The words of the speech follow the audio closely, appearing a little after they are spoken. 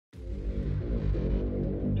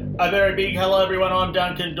A very big hello everyone, I'm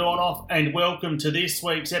Duncan Dornauf and welcome to this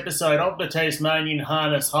week's episode of the Tasmanian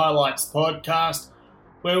Harness Highlights podcast,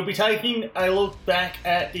 where we'll be taking a look back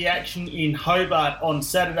at the action in Hobart on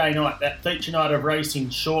Saturday night, that feature night of racing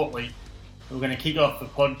shortly. We're going to kick off the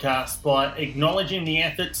podcast by acknowledging the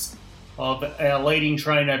efforts of our leading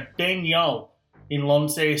trainer Ben Yole in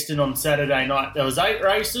Launceston on Saturday night. There was 8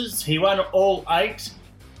 races, he won all 8.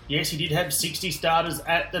 Yes, he did have 60 starters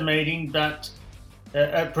at the meeting, but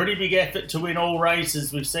a pretty big effort to win all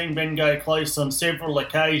races. We've seen Ben go close on several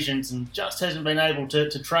occasions and just hasn't been able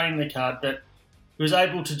to train the card, but he was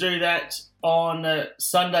able to do that on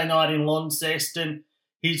Sunday night in Launceston.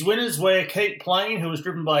 His winners were Keep Playing, who was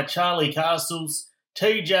driven by Charlie Castles,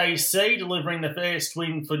 TJC delivering the first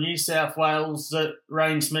win for New South Wales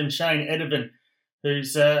reinsman Shane Edivin,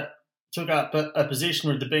 who's took up a position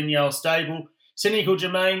with the Ben Yole stable. Cynical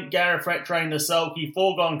Jermaine, Gareth Rattray the Sulky,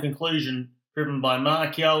 Foregone Conclusion driven by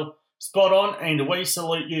Mark Yole, Spot On and We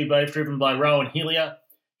Salute You, both driven by Rowan Hillier.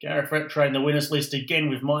 Gareth Rattray in the winners list again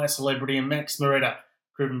with My Celebrity, and Max Moretta,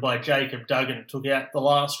 driven by Jacob Duggan, took out the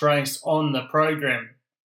last race on the program.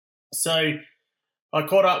 So I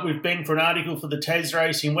caught up with Ben for an article for the Tas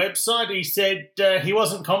Racing website. He said he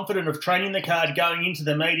wasn't confident of training the card going into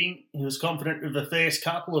the meeting. He was confident with the first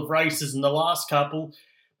couple of races and the last couple.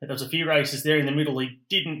 There was a few races there in the middle. He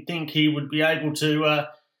didn't think he would be able to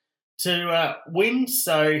win,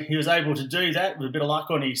 so he was able to do that with a bit of luck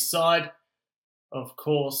on his side. Of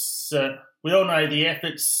course, we all know the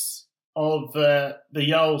efforts of the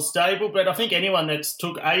Yole stable, but I think anyone that's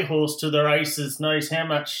took a horse to the races knows how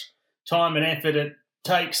much time and effort it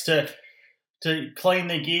takes to clean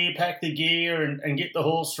the gear, pack the gear, and get the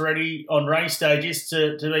horse ready on race stages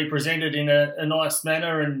to be presented in a nice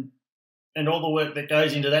manner and all the work that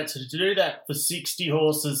goes into that. So to do that for 60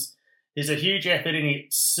 horses is a huge effort in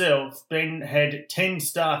itself. Ben had 10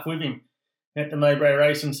 staff with him at the Mowbray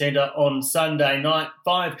Racing Centre on Sunday night.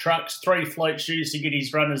 5 trucks, 3 float shoes to get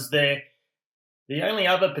his runners there. The only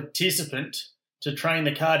other participant to train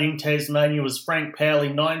the card in Tasmania was Frank Powell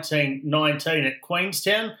in 1919 at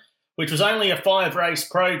Queenstown, which was only a 5-race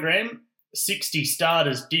program. 60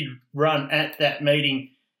 starters did run at that meeting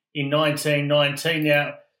in 1919.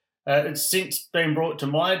 Now, it's since been brought to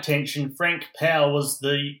my attention, Frank Powell was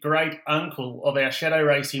the great uncle of our shadow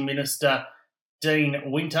racing minister, Dean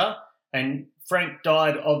Winter, and Frank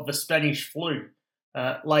died of the Spanish flu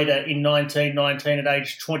later in 1919 at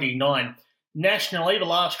age 29. Nationally, the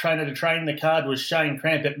last trainer to train the card was Shane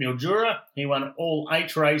Cramp at Mildura. He won all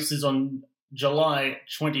 8 races on July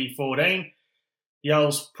 2014.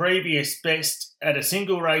 Yole's previous best at a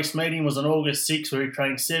single race meeting was on August 6, where he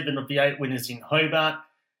trained 7 of the 8 winners in Hobart.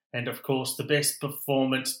 And, of course, the best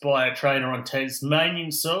performance by a trainer on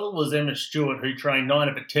Tasmanian soil was Emma Stewart, who trained 9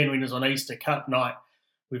 of the 10 winners on Easter Cup night,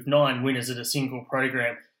 with 9 winners at a single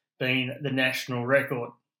program being the national record.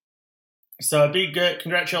 So a big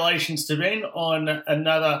congratulations to Ben on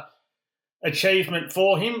another achievement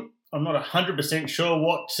for him. I'm not 100% sure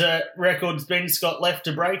what records Ben's got left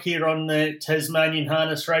to break here on the Tasmanian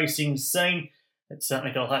harness racing scene. It's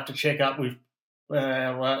something I'll have to check up with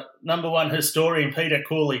number one historian Peter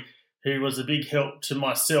Cooley, who was a big help to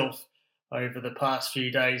myself over the past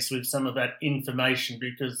few days with some of that information,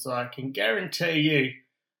 because I can guarantee you,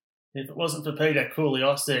 if it wasn't for Peter Cooley,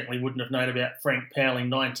 I certainly wouldn't have known about Frank Powell in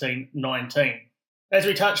 1919. As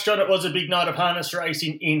we touched on, it was a big night of harness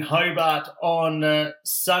racing in Hobart on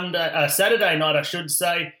Saturday night, I should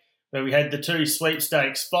say, where we had the 2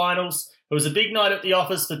 sweepstakes finals. It was a big night at the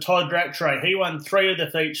office for Todd Rattray. He won 3 of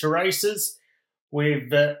the feature races,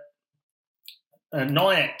 with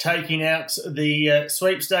Nyack taking out the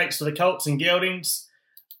sweepstakes for the Colts and Geldings.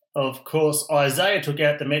 Of course, Izaha took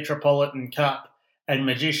out the Metropolitan Cup and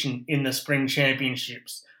Magician in the Spring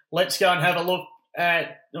Championships. Let's go and have a look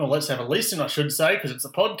at, let's have a listen, I should say, because it's a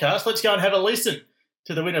podcast. Let's go and have a listen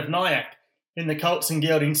to the win of Nyack in the Colts and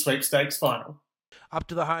Geldings sweepstakes final. Up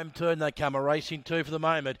to the home turn they come, a racing 2 for the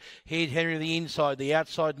moment. Here's Henry the inside. The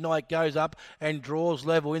outside Nyack goes up and draws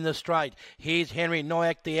level in the straight. Here's Henry,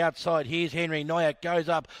 Nyack the outside. Here's Henry, Nyack goes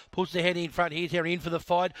up, puts the head in front. Here's Henry in for the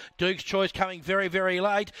fight. Duke's Choice coming very, very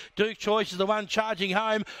late. Duke's Choice is the one charging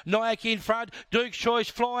home. Nyack in front. Duke's Choice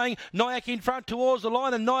flying. Nyack in front towards the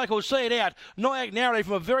line, and Nyack will see it out. Nyack narrowly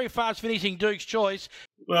from a very fast finishing Duke's Choice.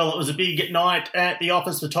 Well, it was a big night at the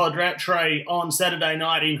office for Todd Rattray on Saturday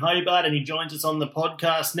night in Hobart, and he joins us on the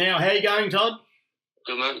podcast now. How are you going, Todd?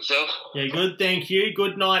 Good, mate. Yourself? Yeah, good, thank you.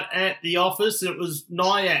 Good night at the office. It was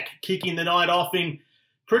Nyack kicking the night off in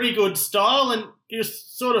pretty good style, and you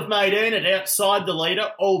sort of made it outside the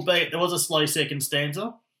leader, albeit there was a slow second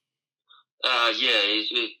stanza. Yeah,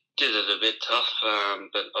 he did it a bit tough,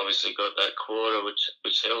 but obviously got that quarter,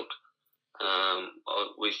 which helped. I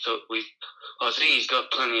think he's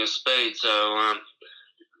got plenty of speed, so I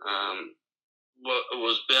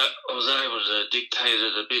was able to dictate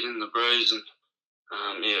it a bit in the breeze, and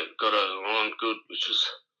got over the line good, which was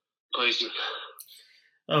pleasing.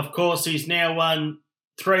 Of course, he's now won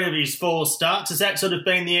 3 of his 4 starts. Has that sort of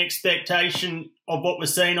been the expectation of what we're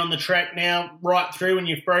seeing on the track now, right through when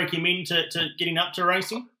you've broke him into getting up to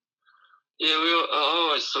racing? Yeah, I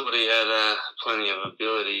always thought he had plenty of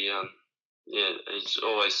ability. He's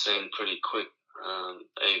always seemed pretty quick.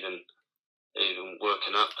 Even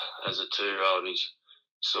working up as a 2-year-old, he's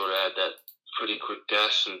sort of had that pretty quick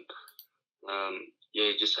dash, and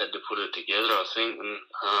he just had to put it together, I think, and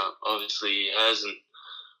obviously he has, and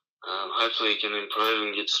hopefully he can improve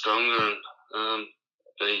and get stronger and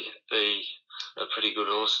be a pretty good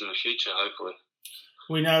horse in the future, hopefully.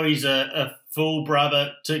 We know he's a full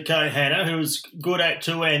brother to Kohana, who was good at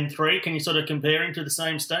 2 and 3. Can you sort of compare him to the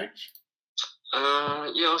same stage?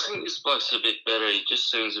 I think this bloke's a bit better. He just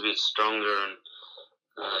seems a bit stronger, and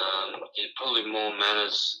probably more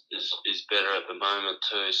manners is better at the moment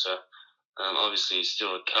too. So obviously he's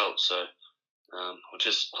still a colt, so we'll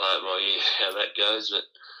just play it by ear how that goes. But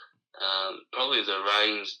probably the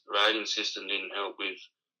rating system didn't help with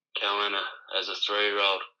Kohana as a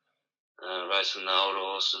 3-year-old. Racing the older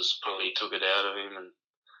horses probably took it out of him, and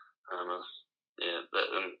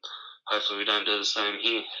hopefully we don't do the same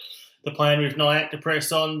here. The plan with Nyack to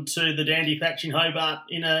press on to the Dandy Patch in Hobart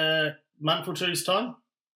in a month or two's time?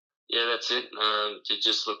 Yeah, that's it.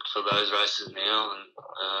 Just look for those races now,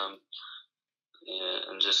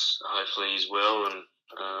 and just hopefully he's well, and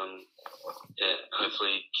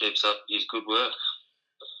hopefully he keeps up his good work.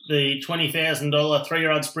 The $20,000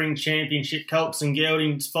 3-year-old Spring Championship Colts and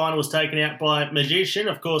Geldings final was taken out by Magician.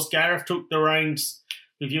 Of course, Gareth took the reins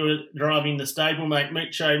with you driving the stablemate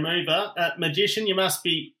Mucho Mover. Magician, you must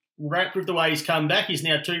be wrapped with the way he's come back. He's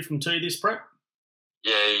now 2 from 2 this prep.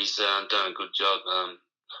 Yeah, he's done a good job.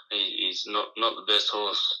 He's not the best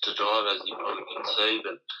horse to drive, as you probably can see,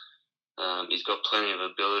 but he's got plenty of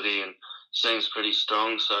ability and seems pretty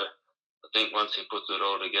strong. So I think once he puts it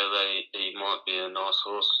all together, he might be a nice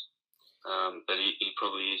horse. But he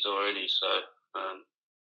probably is already. So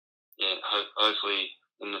hopefully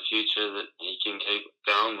in the future that he can keep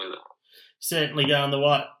going with it. Certainly going the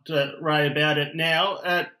right way about it now.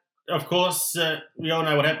 Of course, we all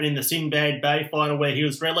know what happened in the Sinbad Bay final where he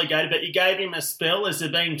was relegated, but you gave him a spell. Has there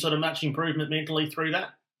been sort of much improvement mentally through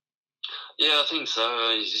that? Yeah, I think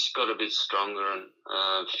so. He's just got a bit stronger and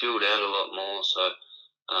filled out a lot more. So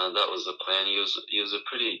that was the plan. He was a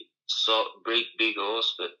pretty big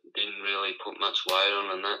horse, but didn't really put much weight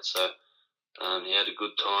on and that. So he had a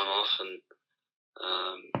good time off, and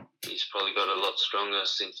he's probably got a lot stronger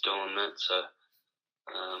since doing that. So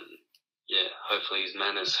hopefully his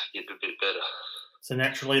manners get a bit better. So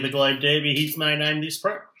naturally the Globe Derby, his main aim this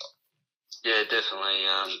prep? Yeah, definitely.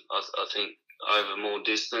 I think over more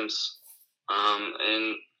distance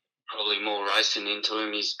and probably more racing into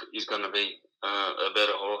him, he's going to be a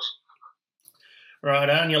better horse. Right,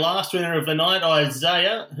 and your last winner of the night,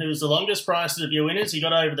 Izaha, who was the longest prices of your winners. He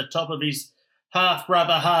got over the top of his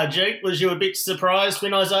half-brother Harjeet. Was you a bit surprised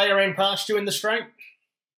when Izaha ran past you in the straight?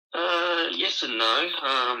 Yes and no.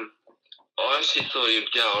 I actually thought he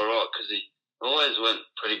would go all right because he always went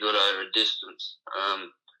pretty good over a distance.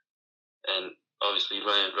 And obviously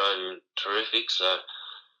Liam drove him terrific, so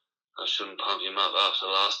I shouldn't pump him up after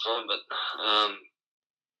last time. But,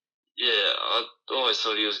 I always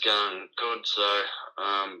thought he was going good. So,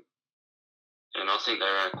 and I think they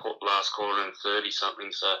ran last quarter in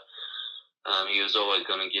 30-something, so he was always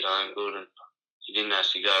going to get home good. And he didn't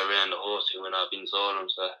actually go around the horse, he went up inside him,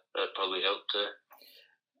 so that probably helped too.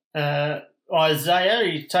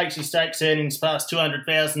 Izaha, he takes his stakes earnings past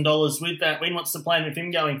 $200,000 with that win. What's the plan with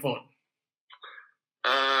him going forward?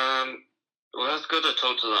 Well, I've got to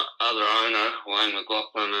talk to the other owner, Wayne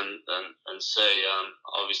McLaughlin, and see,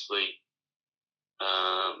 obviously,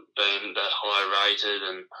 being that high rated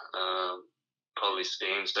and probably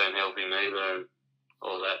stands don't help him either and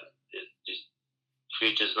all that. His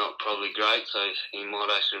future's not probably great, so he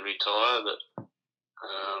might actually retire, but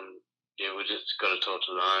we just got to talk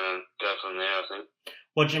to the owner and go from there, I think.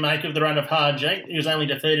 What do you make of the run of Harjeet? He was only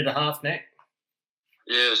defeated a half neck.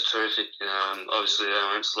 Yeah, it was terrific. Obviously, they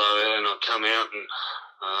went slow early and I come out and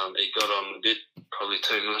he got on a bit, probably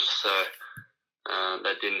too much, so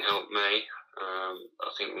that didn't help me. I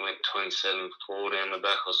think we went 27-4 down the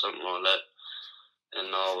back or something like that,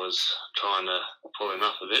 and I was trying to pull him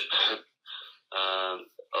up a bit.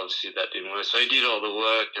 obviously that didn't work. So he did all the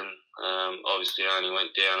work, and obviously only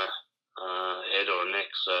went down a head or a neck.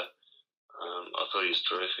 So I thought he was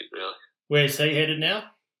terrific, really. Where's he headed now?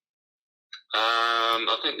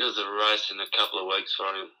 I think there's a race in a couple of weeks for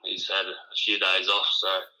him. He's had a few days off, so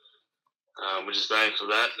we're just waiting for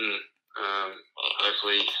that, and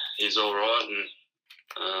hopefully he's all right,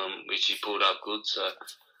 and which he pulled up good, so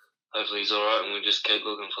hopefully he's all right, and we just keep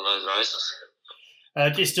looking for those races.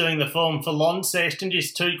 Just doing the form for Launceston,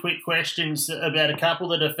 just two quick questions about a couple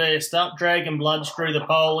that are first up. Dragon Bloods drew the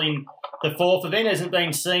pole in the fourth event, hasn't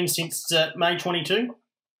been seen since May 22.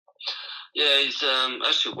 Yeah, he's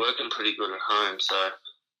actually working pretty good at home, so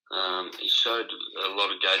he showed a lot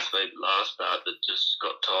of gate speed last start, but just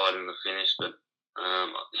got tired in the finish, but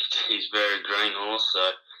he's a very green horse,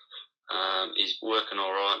 so he's working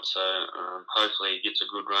all right, so hopefully he gets a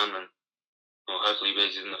good run, and hopefully he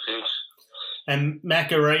beats in the finish. And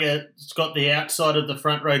Macaria's got the outside of the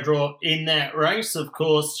front row draw in that race. Of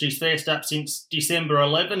course, she's first up since December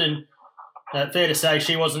 11, and fair to say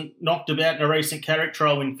she wasn't knocked about in a recent carrick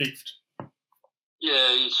trial in fifth.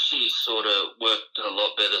 Yeah, she sort of worked a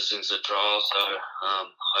lot better since the trial, so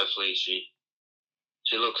hopefully she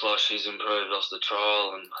looks like she's improved off the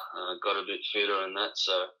trial and got a bit fitter and that,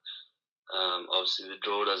 so obviously the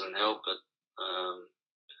draw doesn't help, but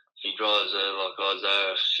if he drives her like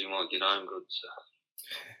Izaha, she might get home good. So.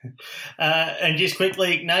 And just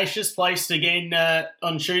quickly, Ignatius placed again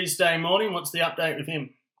on Tuesday morning. What's the update with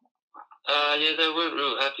him? Yeah, they weren't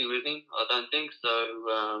real happy with him, I don't think so.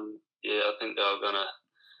 I think they were going to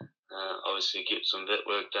obviously get some vet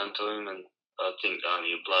work done to him, and I think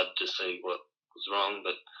only a blood to see what was wrong,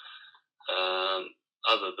 but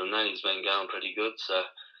other than that, he's been going pretty good, so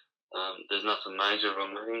there's nothing major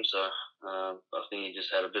wrong with him, so I think he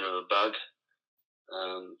just had a bit of a bug,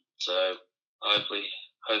 so hopefully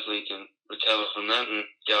he can recover from that and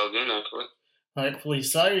go again, hopefully. Hopefully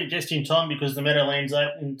so, just in time because the Meadowlands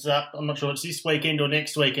opens up, I'm not sure it's this weekend or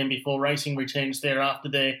next weekend before racing returns there after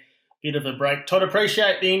their bit of a break. Todd,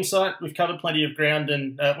 appreciate the insight. We've covered plenty of ground,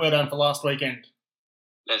 and well done for last weekend.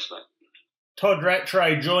 Thanks, mate. Todd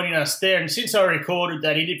Rattray joining us there, and since I recorded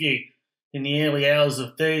that interview in the early hours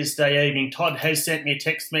of Thursday evening, Todd has sent me a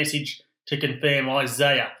text message to confirm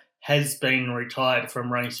Izaha has been retired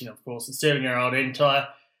from racing, of course. The 7-year-old Entire,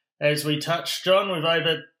 as we touched on, with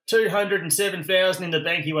over 207,000 in the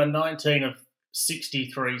bank, he won 19 of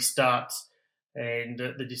 63 starts. And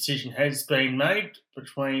the decision has been made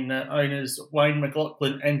between owners Wayne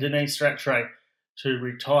McLaughlin and Denise Rattray to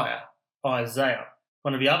retire Izaha.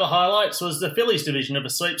 One of the other highlights was the fillies division of a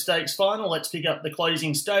sweepstakes final. Let's pick up the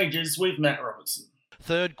closing stages with Matt Robertson.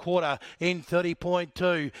 Third quarter in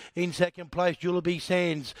 30.2. In second place, Jullaby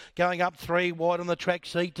Sands going up 3 wide on the track.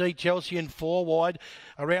 CT Chelsea and 4 wide.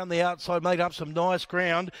 Around the outside, making up some nice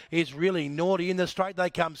ground, is Really Naughty. In the straight they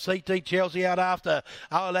come. CT Chelsea out after.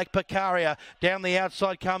 Izaha Picaria. Down the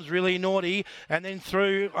outside comes Really Naughty. And then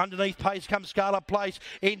through underneath pace comes Scarlet Place.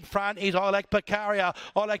 In front is Izaha Picaria.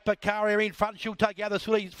 Izaha Picaria in front. She'll take out the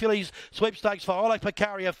fillies sweepstakes for Izaha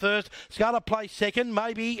Picaria first. Scarlet Place second,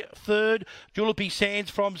 maybe third. Jullaby Sands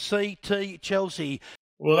from CT Chelsea.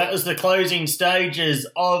 Well, that was the closing stages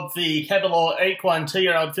of the Cavalier Equine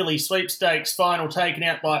 2-year-old filly sweepstakes final, taken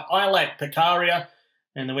out by Izaha Picaria.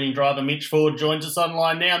 And the winning driver, Mitch Ford, joins us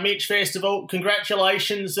online now. Mitch, first of all,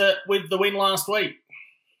 congratulations with the win last week.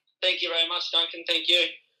 Thank you very much, Duncan. Thank you.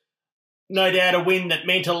 No doubt a win that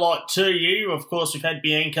meant a lot to you. Of course, we've had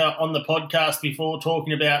Bianca on the podcast before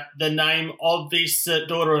talking about the name of this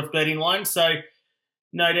daughter of Betting Line, so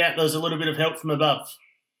no doubt there was a little bit of help from above.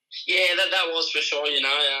 Yeah, that was for sure, you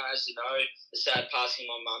know. As you know, the sad passing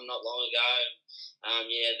of my mum not long ago.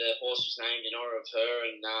 The horse was named in honour of her,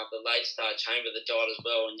 and the late star Chamber that died as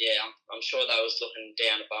well. And yeah, I'm sure they was looking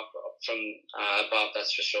down above,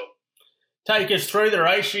 that's for sure. Take us through the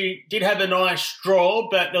race. You did have a nice draw,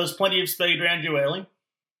 but there was plenty of speed around you early.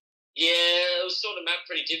 Yeah, it was sort of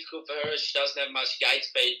pretty difficult for her. She doesn't have much gate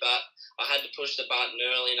speed, but I had to push the button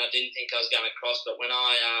early, and I didn't think I was going to cross. But when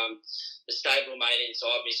the stablemate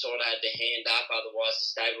inside me sort of had to hand up, otherwise the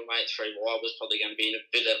stablemate 3 wide was probably going to be in a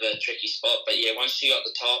bit of a tricky spot. But yeah, once she got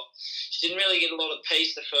the top, she didn't really get a lot of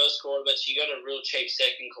pace the first quarter, but she got a real cheap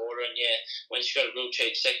second quarter. And yeah, when she got a real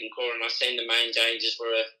cheap second quarter, and I seen the main changes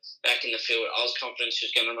were back in the field, I was confident she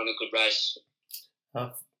was going to run a good race.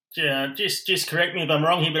 Just correct me if I'm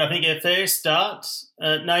wrong here, but I think her first start,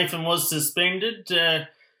 Nathan was suspended.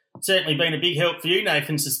 Certainly been a big help for you,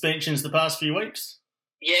 Nathan's suspensions the past few weeks.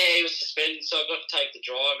 Yeah, he was suspended, so I got to take the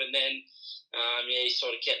drive, and then he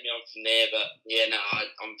sort of kept me on from there. But yeah, no,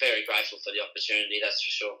 I'm very grateful for the opportunity, that's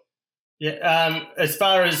for sure. Yeah. As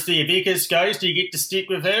far as the Vickers goes, do you get to stick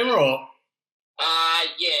with her or?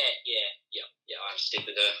 Yeah. I stick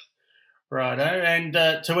with her. Righto. And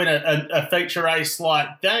to win a feature race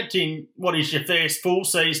like that in what is your first full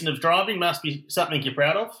season of driving must be something you're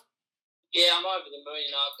proud of. Yeah, I'm over the moon.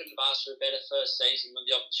 I couldn't have asked for a better first season with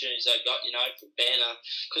the opportunities I got, from Ben. I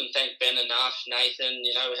couldn't thank Ben enough, Nathan,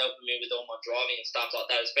 helping me with all my driving and stuff like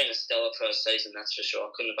that. It's been a stellar first season, that's for sure.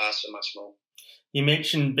 I couldn't have asked for much more. You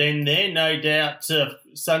mentioned Ben there, no doubt.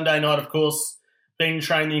 Sunday night, of course, Ben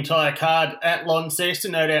trained the entire card at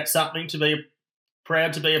Launceston, no doubt something to be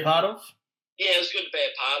proud to be a part of. Yeah, it was good to be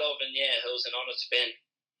a part of, and yeah, it was an honour to Ben.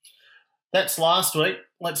 That's last week.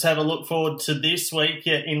 Let's have a look forward to this week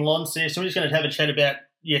in Launceston. We're just going to have a chat about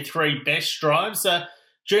your three best drives.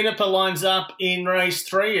 Juniper lines up in race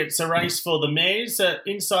 3. It's a race for the mares.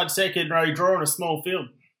 Inside second row draw on a small field.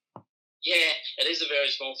 Yeah, it is a very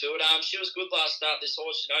small field. She was good last start. This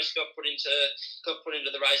horse, she got put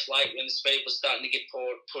into the race late when the speed was starting to get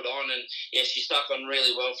put on, and yeah, she stuck on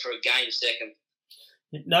really well for a game second.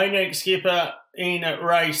 No neck skipper in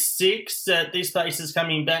race 6. This pace is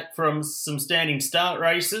coming back from some standing start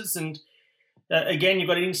races, and again, you've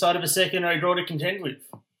got inside of a second row draw to contend with.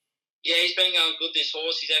 Yeah, he's been going good, this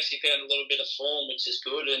horse. He's actually found a little bit of form, which is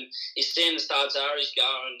good, and his standing starts are he's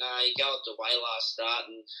going. He galloped away last start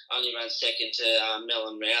and only ran second to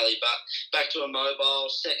Melon Rowley, but back to a mobile,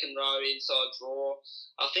 second row, inside draw.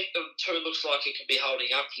 I think the 2 looks like it could be holding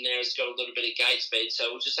up from there. It's got a little bit of gate speed, so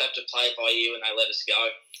we'll just have to play it by ear when they let us go.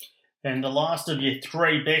 And the last of your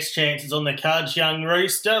 3 best chances on the cards, Young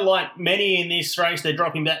Rooster. Like many in this race, they're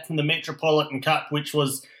dropping back from the Metropolitan Cup, which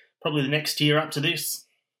was probably the next tier up to this.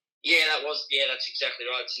 Yeah, that's exactly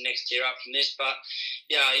right. It's the next tier up from this, but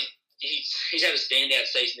yeah, he's had a standout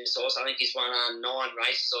season, this horse. I think he's won 9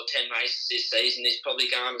 races or 10 races this season. He's probably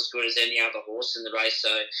going as good as any other horse in the race, so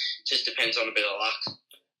it just depends on a bit of luck.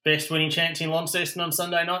 Best winning chance in Launceston on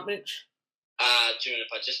Sunday night, Mitch?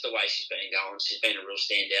 Juniper, just the way she's been going. She's been a real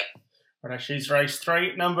standout. Right, she's race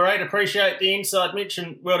 3, number 8. Appreciate the insight, Mitch,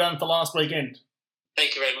 and well done for last weekend.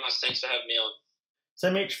 Thank you very much. Thanks for having me on. So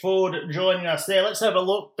Mitch Ford joining us there. Let's have a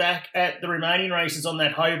look back at the remaining races on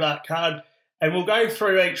that Hobart card, and we'll go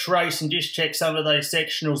through each race and just check some of those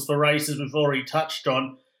sectionals for races we've already touched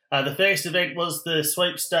on. The first event was the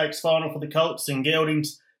sweepstakes final for the Colts and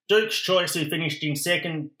Geldings. Duke's Choice, who finished in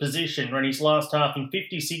second position, ran his last half in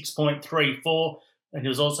 56.34, and he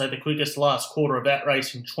was also the quickest last quarter of that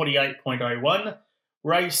race in 28.01.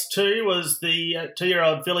 Race 2 was the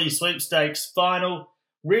 2-year-old filly sweepstakes final,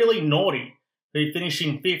 Really Naughty, who finished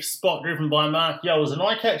in 5th spot, driven by Mark Yole. It was an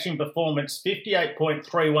eye-catching performance,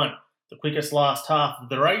 58.31, the quickest last half of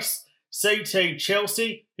the race. CT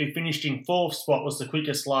Chelsea, who finished in 4th spot, was the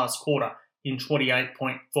quickest last quarter in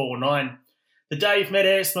 28.49. The Dave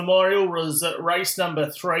Medhurst Memorial was race number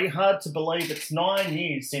 3. Hard to believe it's 9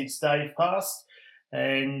 years since Dave passed.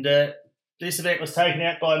 And this event was taken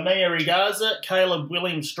out by Mia Rigaza, Caleb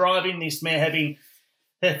Williams driving, this mare having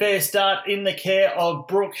her first start in the care of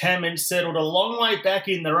Brooke Hammond, settled a long way back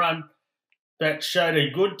in the run, but showed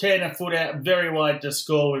a good turn of foot out, very wide to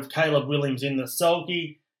score with Caleb Williams in the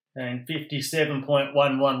sulky, and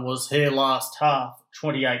 57.11 was her last half,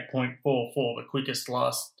 28.44, the quickest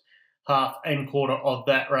last half and quarter of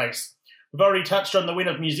that race. We've already touched on the win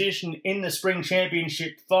of Musician in the Spring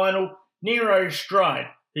Championship final. Nero Stride,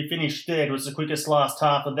 who finished 3rd, was the quickest last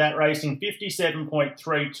half of that race in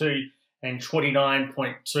 57.32 and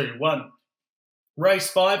 29.21.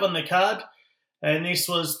 Race 5 on the card, and this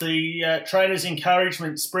was the Trainers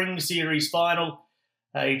Encouragement Spring Series final,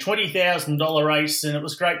 a $20,000 race, and it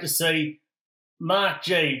was great to see Mark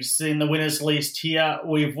Jeeves in the winners list here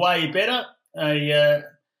with Way Better, a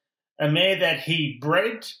mare that he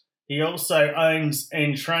bred. He also owns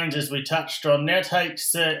and trains, as we touched on. Now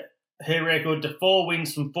takes her record to 4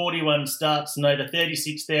 wins from 41 starts and over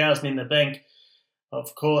 $36,000 in the bank.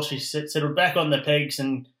 Of course, she settled back on the pegs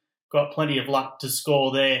and got plenty of luck to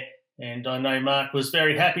score there. And I know Mark was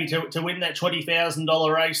very happy to win that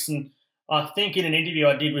 $20,000 race. And I think in an interview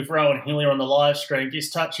I did with Rowan Hillier on the live stream,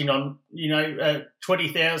 just touching on, a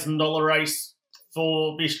 $20,000 race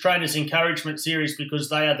for this Trainers Encouragement Series, because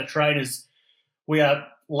they are the trainers we are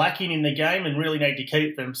lacking in the game and really need to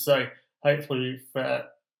keep them. So hopefully with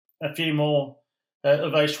a few more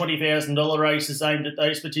of those $20,000 races aimed at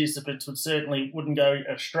those participants wouldn't go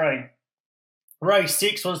astray. Race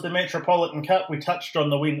 6 was the Metropolitan Cup. We touched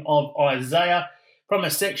on the win of Izaha. From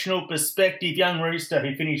a sectional perspective, Young Rooster,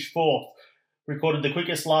 who finished 4th, recorded the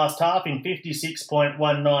quickest last half in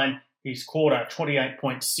 56.19. His quarter,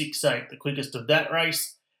 28.68, the quickest of that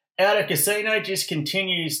race. Out of Casino just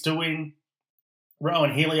continues to win.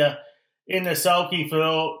 Rowan Hillier in the sulky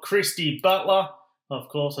for Christy Butler. Of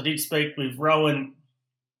course, I did speak with Rowan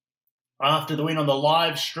after the win on the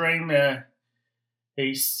live stream.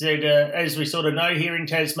 He said, as we sort of know here in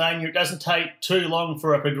Tasmania, it doesn't take too long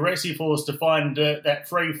for a progressive horse to find that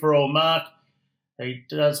free-for-all mark. He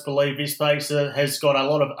does believe this pacer has got a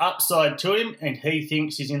lot of upside to him, and he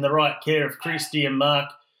thinks he's in the right care of Christy and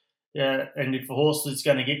Mark. And if a horse is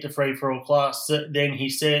going to get to free-for-all class, then he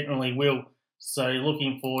certainly will. So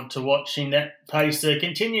looking forward to watching that pacer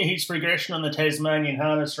continue his progression on the Tasmanian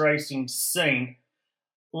harness racing scene.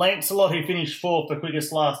 Lancelot, who finished fourth for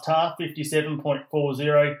quickest last half,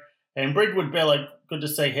 57.40. And Bridwood Bella, good to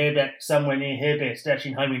see her back somewhere near her best,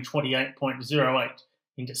 dashing home in 28.08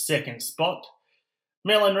 into second spot.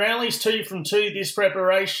 Melon Rowley's 2 from 2 this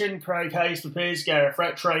preparation. Craig Hayes prepares Gareth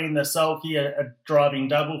Rattray in the sulky, a driving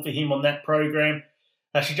double for him on that program.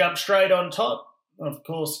 She jumped straight on top. Of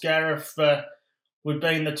course, Gareth would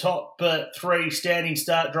be in the top 3 standing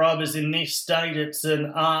start drivers in this state. It's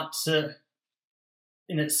an art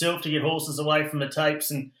in itself to get horses away from the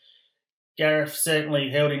tapes, and Gareth certainly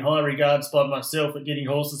held in high regards by myself at getting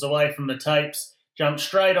horses away from the tapes. Jumped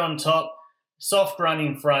straight on top. Soft run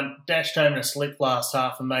in front, dashed home in a slip last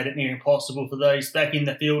half and made it near impossible for those back in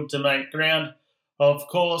the field to make ground. Of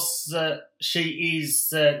course, she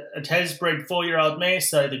is a Tasbred 4-year-old mare,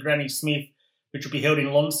 so the Granny Smith, which will be held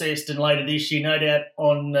in Launceston later this year, no doubt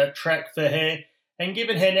on track for her. And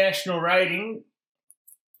given her national rating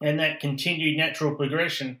and that continued natural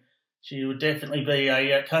progression, she would definitely be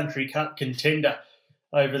a Country Cup contender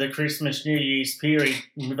over the Christmas New Year's period.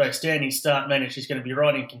 With a standing start manner, she's going to be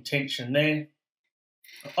right in contention there.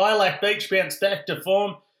 Ilac Beach bounced back to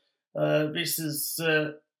form. This is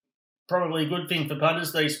probably a good thing for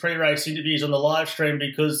punters, these pre-race interviews on the live stream,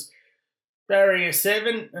 because barrier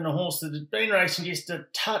 7 and a horse that had been racing just a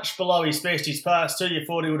touch below his best his past 2, you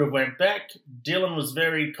thought he would have went back. Dylan was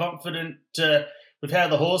very confident with how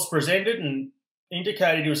the horse presented and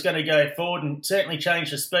indicated he was going to go forward, and certainly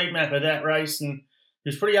changed the speed map of that race, and he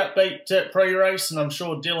was pretty upbeat pre-race, and I'm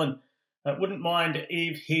sure Dylan wouldn't mind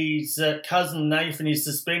if his cousin Nathan is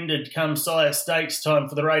suspended come Sire Stakes time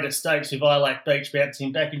for the Raider Stakes, with Ilac Beach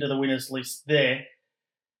bouncing back into the winners list there.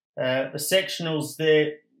 The sectionals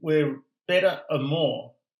there were Better or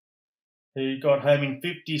More, who got home in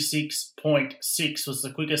 56.6, was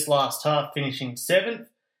the quickest last half, finishing 7th.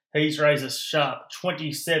 He's raised a sharp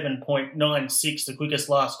 27.96, the quickest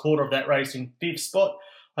last quarter of that race, in 5th spot.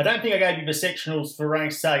 I don't think I gave you the sectionals for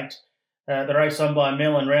race 8, the race won by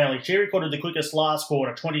Melon Rowley. She recorded the quickest last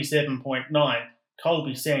quarter, 27.9.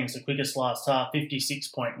 Colby Sands, the quickest last half,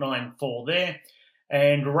 56.94 there.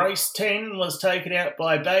 And race 10 was taken out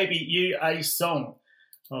by Baby You A Song.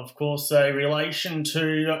 Of course, a relation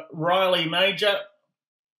to Riley Major.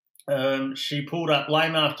 She pulled up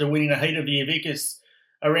lame after winning a heat of the Evicus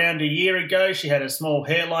around a year ago. She had a small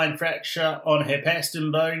hairline fracture on her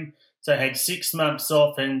pastern bone, so had 6 months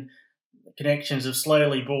off, and connections have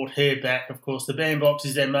slowly brought her back. Of course, the bandbox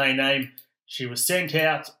is their main aim. She was sent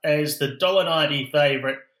out as the $1.90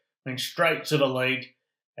 favourite, went straight to the lead,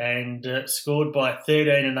 and scored by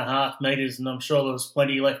 13.5 metres, and I'm sure there was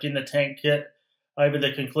plenty left in the tank over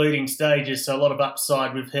the concluding stages, so a lot of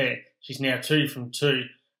upside with her. She's now 2 from 2,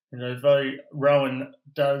 and although Rowan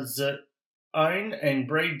does own and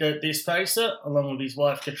breed this pacer, along with his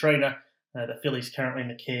wife Katrina, the filly's currently in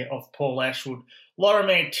the care of Paul Ashwood.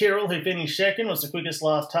 Lorimer Tyrrell, who finished second, was the quickest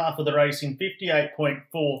last half of the race in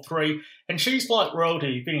 58.43, and She's Like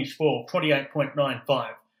Royalty, who finished fourth, 28.95,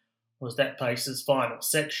 was that pacer's final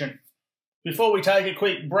section. Before we take a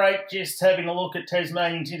quick break, just having a look at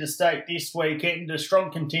Tasmanian's interstate this weekend. A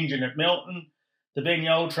strong contingent at Melton. The Ben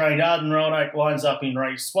Yole trained Arden Road Oak lines up in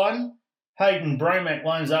race 1. Hayden Bromack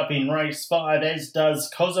lines up in race 5, as does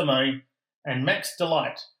Cosimo, and Max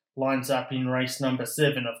Delight lines up in race number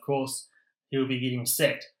 7. Of course, he'll be getting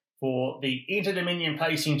set for the Inter-Dominion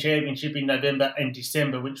Pacing Championship in November and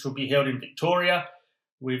December, which will be held in Victoria,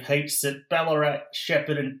 with heats at Ballarat,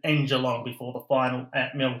 Shepparton and Geelong before the final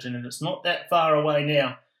at Melton. And it's not that far away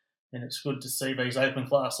now, and it's good to see these open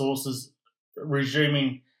class horses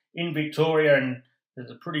resuming in Victoria, and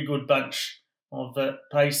there's a pretty good bunch of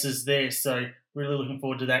paces there, so really looking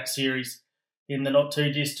forward to that series in the not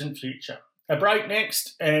too distant future. A break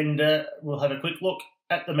next, and we'll have a quick look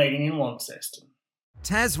at the meeting in Launceston.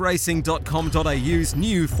 TasRacing.com.au's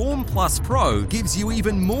new Form Plus Pro gives you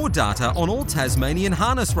even more data on all Tasmanian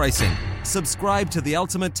harness racing. Subscribe to the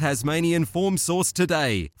ultimate Tasmanian form source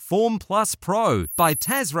today. Form Plus Pro by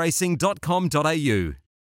TasRacing.com.au.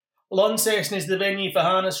 Launceston is the venue for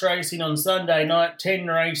harness racing on Sunday night. 10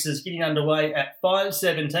 races getting underway at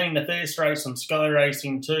 5:17. The first race on Sky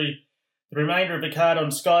Racing 2 The remainder of the card on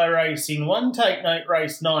Sky Racing 1, Take Note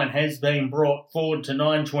Race 9 has been brought forward to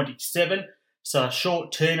 9:27, so a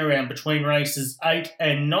short turnaround between races 8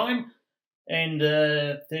 and 9, and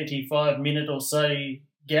a 35-minute or so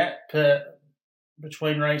gap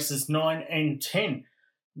between races 9 and 10.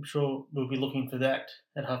 I'm sure we'll be looking for that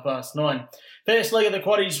at 9:30. First leg of the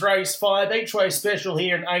quaddies, race 5, each way special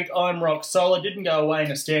here in 8, I'm Rock Solid. Didn't go away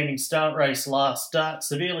in a standing start race last start.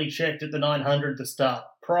 Severely checked at the 900 to start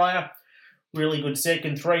prior. Really good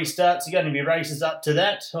second 3 starts. Are going to be races up to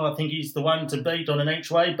that. I think he's the one to beat on an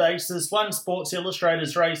each way basis. One Sports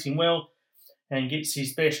Illustrated's racing well and gets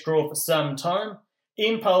his best draw for some time.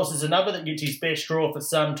 Impulse is another that gets his best draw for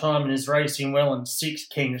some time and is racing well, and 6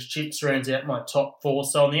 King's Chips rounds out my top 4.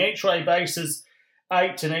 So on the each way basis,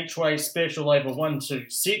 8 and each way special over 1, 2,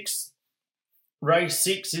 6. Race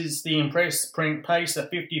 6 is the Impress Sprint Pace, a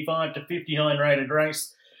 55 to 59 rated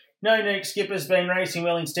race. No Nick Skipper's been racing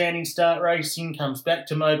well in standing start racing, comes back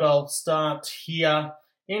to mobile start here,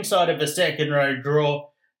 inside of the second row draw.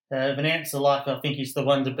 Vanessa Luck, I think, is the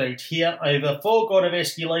one to beat here. Over 4, God of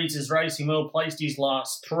Escalades is racing well, placed his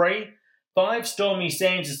last 3. 5, Stormy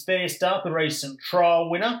Sands is first up, a recent trial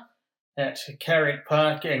winner at Carrick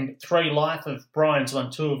Park, and 3, Life of Brian's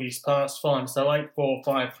won 2 of his past 5, so 8, 4,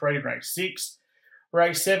 5, 3, race 6.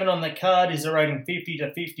 Race 7 on the card is a rating 50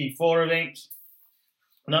 to 54 event.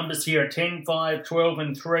 Numbers here are 10, 5, 12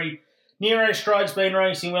 and 3. Nero Stride's been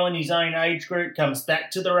racing well in his own age group, comes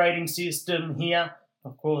back to the rating system here.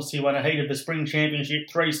 Of course, he won a heat of the Spring Championship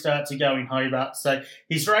 3 starts ago in Hobart, so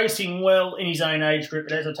he's racing well in his own age group,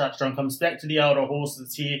 but as I touched on, comes back to the older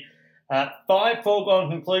horses here. 5, Foregone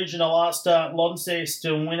Conclusion, a last start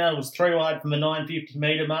Launceston winner, was 3 wide from the 950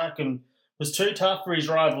 metre mark and was too tough for his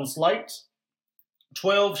rivals late.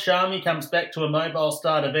 12, Shami comes back to a mobile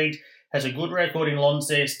start event, has a good record in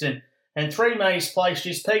Launceston. And 3, May's Place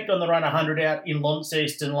just peaked on the run 100 out in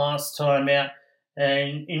Launceston last time out,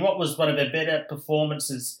 and in what was one of their better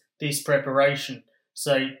performances this preparation.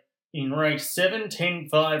 So in race 7, 10,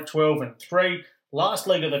 5, 12 and 3, last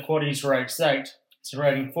leg of the quaddies, race 8. It's a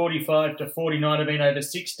rating 45 to 49, event over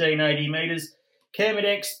 1680 metres.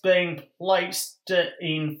 Kermidex being placed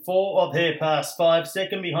in 4 of her past 5,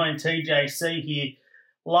 second behind TJC here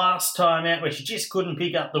last time out, where she just couldn't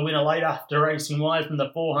pick up the winner late after racing wide from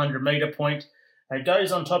the 400 metre point. It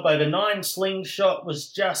goes on top over 9. Slingshot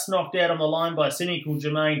was just knocked out on the line by Cynical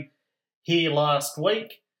Jermaine here last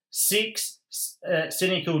week. 6,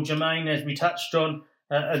 Cynical Jermaine, as we touched on,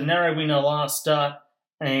 a narrow winner last start.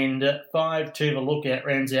 And 5, To The Lookout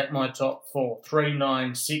rounds out my top 4. 3,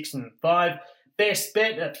 9, 6 and 5. Best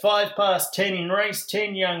bet at 5 past 10 in race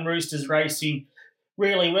 10. Young Roosters racing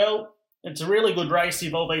really well. It's a really good race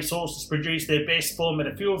if all these horses produce their best form, but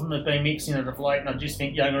a few of them have been mixing it of late, and I just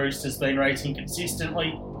think Young Rooster's been racing consistently,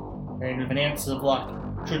 and with an ounce of luck,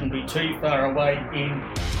 shouldn't be too far away in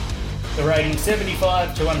the rating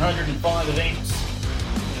 75 to 105 events.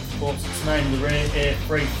 And of course, it's named the Rare Air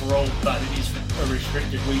Free for All, but it is a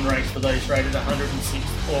restricted win race for those rated 106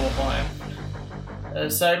 or higher.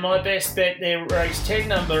 So my best bet there, race 10,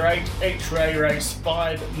 number 8, each way race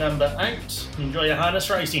 5, number 8. Enjoy your harness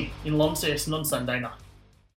racing in Launceston on Sunday night.